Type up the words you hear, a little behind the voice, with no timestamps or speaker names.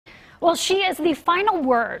Well, she is the final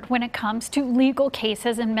word when it comes to legal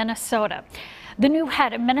cases in Minnesota. The new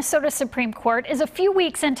head of Minnesota Supreme Court is a few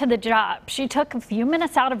weeks into the job. She took a few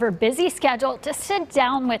minutes out of her busy schedule to sit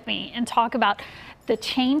down with me and talk about the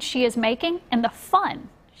change she is making and the fun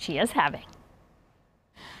she is having.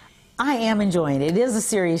 I am enjoying it. It is a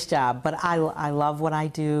serious job, but I love what I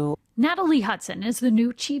do. Natalie Hudson is the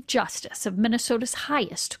new Chief Justice of Minnesota's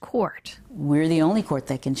highest court. We're the only court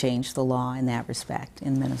that can change the law in that respect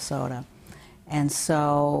in Minnesota. And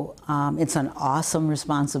so it's an awesome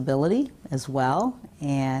responsibility as well,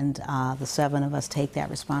 and the 7 of us take that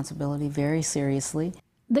responsibility very seriously.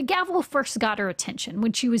 The gavel first got her attention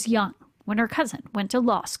when she was young, when her cousin went to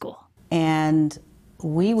law school. And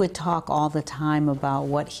we would talk all the time about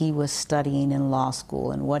what he was studying in law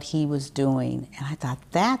school and what he was doing. And I thought,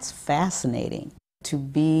 that's fascinating. To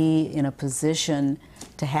be in a position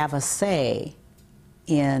to have a say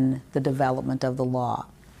in the development of the law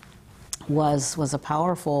was a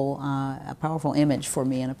powerful image for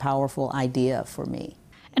me and a powerful idea for me.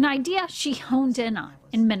 An idea she honed in on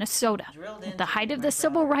in Minnesota. At the height of the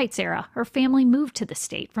civil rights era, her family moved to the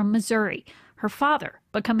state from Missouri, her father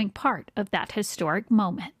becoming part of that historic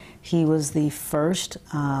moment. He was the first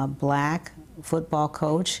black football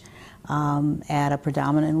coach at a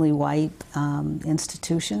predominantly white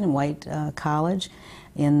institution and white college,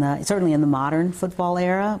 certainly in the modern football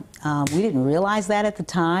era. We didn't realize that at the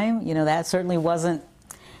time. You know, that certainly wasn't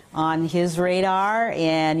on his radar,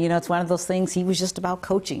 and you know, it's one of those things. He was just about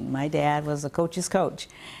coaching. My dad was a coach's coach,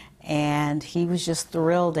 and he was just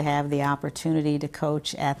thrilled to have the opportunity to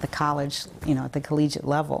coach at the college, you know, at the collegiate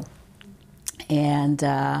level. And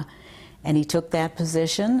he took that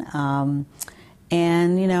position.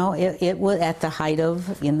 And you know, it was at the height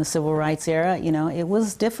of, in the civil rights era, you know, it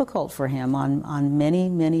was difficult for him on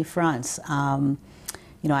many fronts.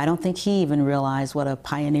 You know, I don't think he even realized what a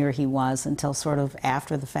pioneer he was until sort of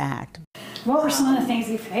after the fact. What were some of the things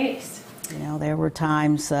he faced? You know, there were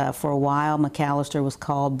times for a while McAllister was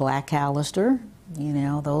called Black Callister, you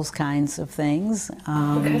know, those kinds of things.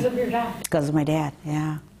 Because of your dad? Because of my dad,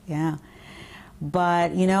 yeah.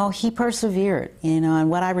 But, you know, he persevered, you know,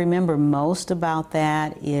 and what I remember most about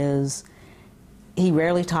that is he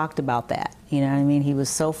rarely talked about that. You know what I mean? He was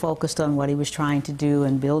so focused on what he was trying to do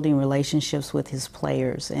and building relationships with his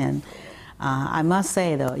players. And I must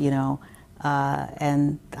say, though, you know,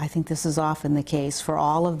 and I think this is often the case, for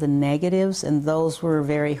all of the negatives, and those were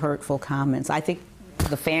very hurtful comments. I think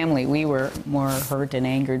the family, we were more hurt and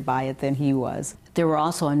angered by it than he was. There were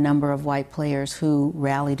also a number of white players who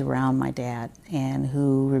rallied around my dad and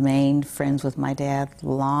who remained friends with my dad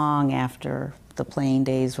long after the playing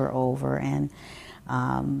days were over, and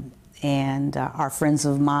are friends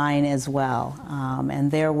of mine as well.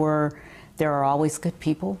 And there are always good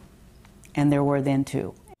people, and there were then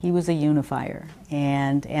too. He was a unifier,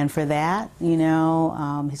 and for that, you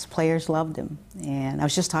know, his players loved him. And I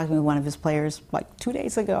was just talking with one of his players like 2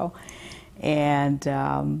 days ago,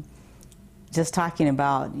 and just talking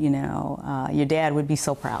about, you know, your dad would be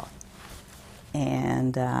so proud.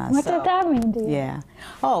 And what did that mean to you? Yeah.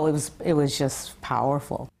 Oh, it was just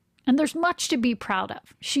powerful. And there's much to be proud of.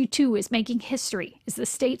 She, too, is making history as the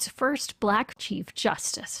state's first black Chief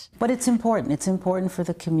Justice. But it's important. It's important for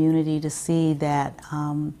the community to see that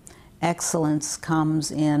excellence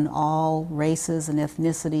comes in all races and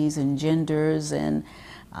ethnicities and genders and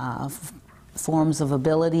forms of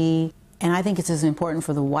ability. And I think it's as important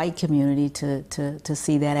for the white community to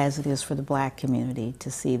see that as it is for the black community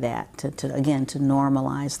to see that, again, to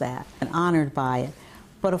normalize that, and honored by it.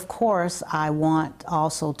 But of course, I want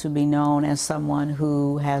also to be known as someone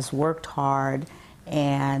who has worked hard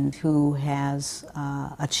and who has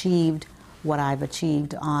achieved what I've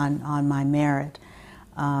achieved on my merit.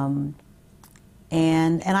 And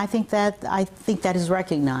I think that is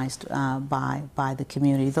recognized by the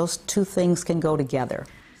community. Those two things can go together.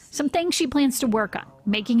 Some things she plans to work on,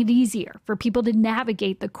 making it easier for people to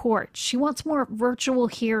navigate the court. She wants more virtual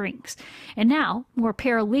hearings. And now, more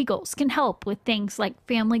paralegals can help with things like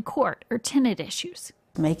family court or tenant issues.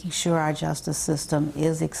 Making sure our justice system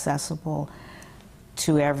is accessible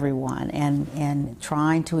to everyone and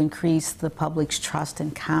trying to increase the public's trust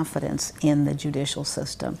and confidence in the judicial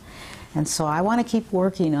system. And so I want to keep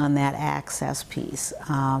working on that access piece.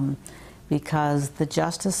 Because the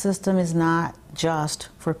justice system is not just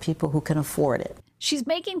for people who can afford it. She's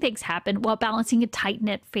making things happen while balancing a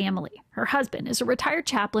tight-knit family. Her husband is a retired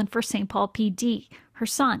chaplain for St. Paul PD. Her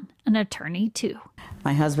son, an attorney, too.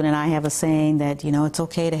 My husband and I have a saying that, you know, it's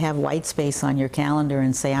okay to have white space on your calendar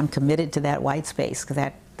and say, I'm committed to that white space, because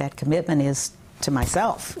that commitment is to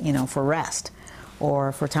myself, you know, for rest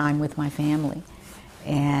or for time with my family.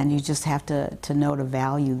 and you just have to know to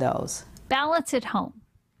value those. Balance at home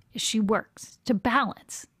as she works to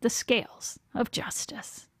balance the scales of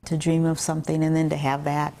justice. To dream of something and then to have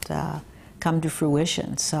that come to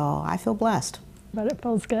fruition. So I feel blessed. But it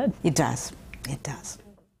feels good. It does. It does.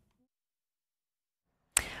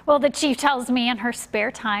 Well, the chief tells me in her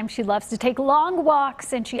spare time she loves to take long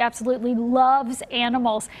walks and she absolutely loves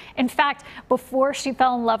animals. In fact, before she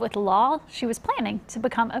fell in love with law, she was planning to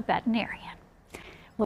become a veterinarian.